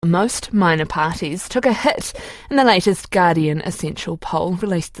Most minor parties took a hit in the latest Guardian Essential poll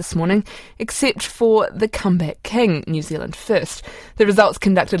released this morning, except for the comeback king, New Zealand First. The results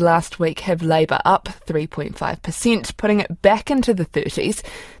conducted last week have Labour up 3.5%, putting it back into the 30s.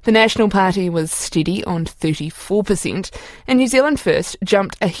 The National Party was steady on 34%, and New Zealand First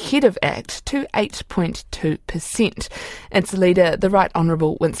jumped ahead of ACT to 8.2%. Its leader, the Right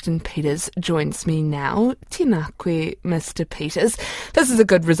Honourable Winston Peters, joins me now. Tēnā koe, Mr Peters. This is a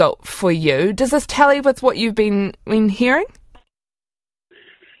good result for you. Does this tally with what you've been hearing?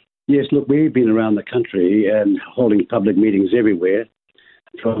 Yes, look, we've been around the country and holding public meetings everywhere,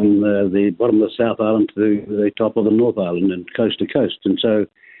 from the bottom of the South Island to the top of the North Island and coast to coast. And so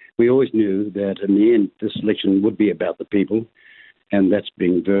we always knew that in the end this election would be about the people, and that's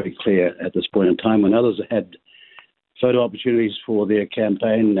been very clear at this point in time. When others had photo opportunities for their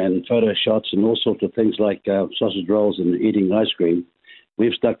campaign and photo shots and all sorts of things like sausage rolls and eating ice cream,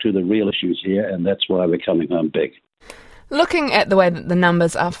 we've stuck to the real issues here, and that's why we're coming home big. Looking at the way that the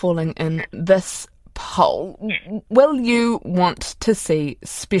numbers are falling in this poll, will you want to see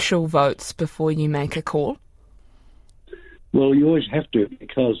special votes before you make a call? Well, you always have to,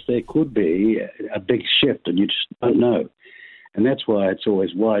 because there could be a big shift and you just don't know. And that's why it's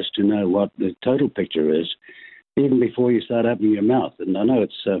always wise to know what the total picture is, even before you start opening your mouth. And I know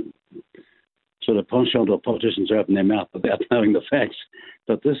it's sort of penchant or politicians open their mouth without knowing the facts,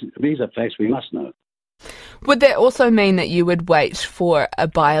 but these are facts we must know. Would that also mean that you would wait for a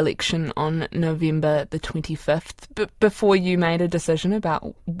by-election on November the 25th before you made a decision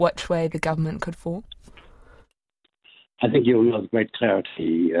about which way the government could fall? I think you'll know with great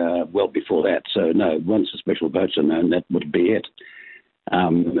clarity well before that. So no, once the special votes are known, that would be it.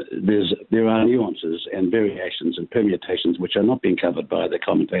 There are nuances and variations and permutations which are not being covered by the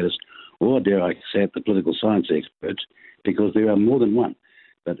commentators or, dare I say it, the political science experts, because there are more than one.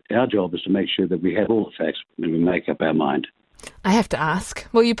 But our job is to make sure that we have all the facts when we make up our mind. I have to ask,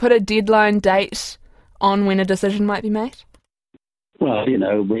 will you put a deadline date on when a decision might be made? Well, we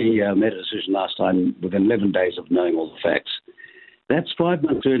made a decision last time within 11 days of knowing all the facts. That's 5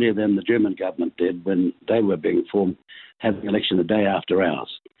 months earlier than the German government did when they were being formed, having an election the day after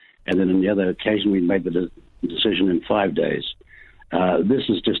ours. And then on the other occasion, we made the decision in 5 days. This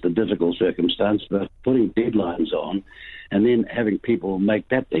is just a difficult circumstance, but putting deadlines on and then having people make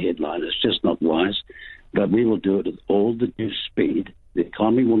that the headline is just not wise. But we will do it with all the due speed. The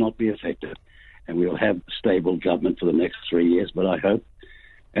economy will not be affected, and we'll have stable government for the next 3 years. But I hope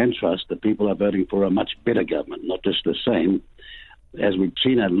and trust that people are voting for a much better government, not just the same. As we've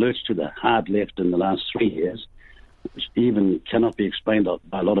seen a lurch to the hard left in the last 3 years, which even cannot be explained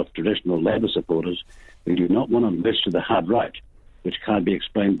by a lot of traditional Labour supporters, we do not want to lurch to the hard right, which can't be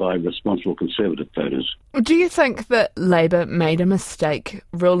explained by responsible Conservative voters. Do you think that Labour made a mistake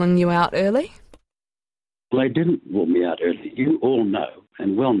ruling you out early? Well, they didn't rule me out early. You all know,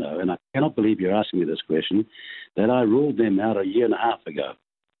 and well know, and I cannot believe you're asking me this question, that I ruled them out a year and a half ago.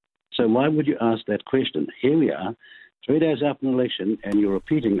 So why would you ask that question? Here we are, 3 days after an election, and you're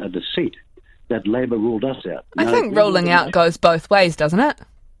repeating a deceit that Labour ruled us out. I think ruling out goes both ways, doesn't it?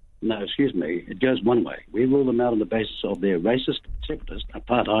 No, excuse me, it goes one way. We rule them out on the basis of their racist, separatist,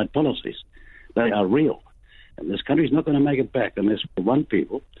 apartheid policies. They are real. And this country's not going to make it back unless we're one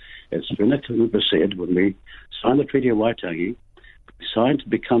people. As Fiona Cooper said when we signed the Treaty of Waitangi, we signed to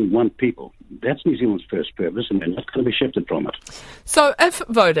become one people. That's New Zealand's first purpose, and they're not going to be shifted from it. So if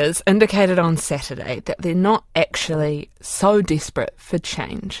voters indicated on Saturday that they're not actually so desperate for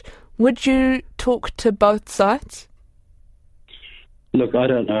change, would you talk to both sides? Look, I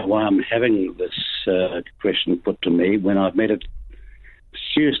don't know why I'm having this question put to me when I've made it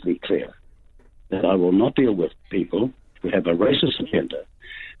seriously clear that I will not deal with people who have a racist agenda,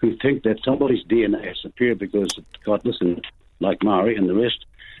 who think that somebody's DNA is superior because it got listened, like Maori and the rest.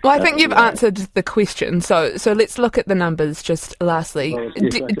 Well, I think you've answered the question, so let's look at the numbers just lastly. Well,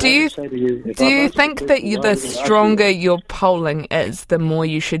 do you think that the stronger your polling is, the more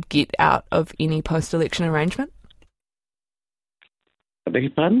you should get out of any post-election arrangement? I beg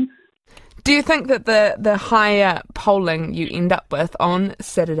your pardon? Do you think that the higher polling you end up with on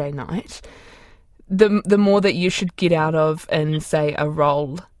Saturday night, the more that you should get out of in, say, a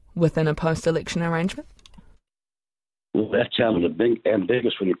role within a post-election arrangement? Well, that sounded a big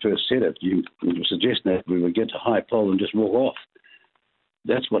ambiguous when you first said it. You were suggesting that we would get a high poll and just walk off.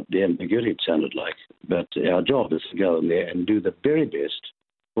 That's what the ambiguity sounded like. But our job is to go in there and do the very best.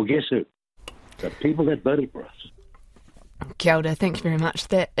 Well, guess who? The people that voted for us. Kia ora, thank you very much.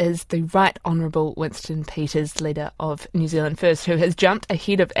 That is the Right Honourable Winston Peters, leader of New Zealand First, who has jumped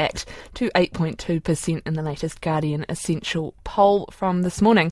ahead of ACT to 8.2% in the latest Guardian Essential poll from this morning.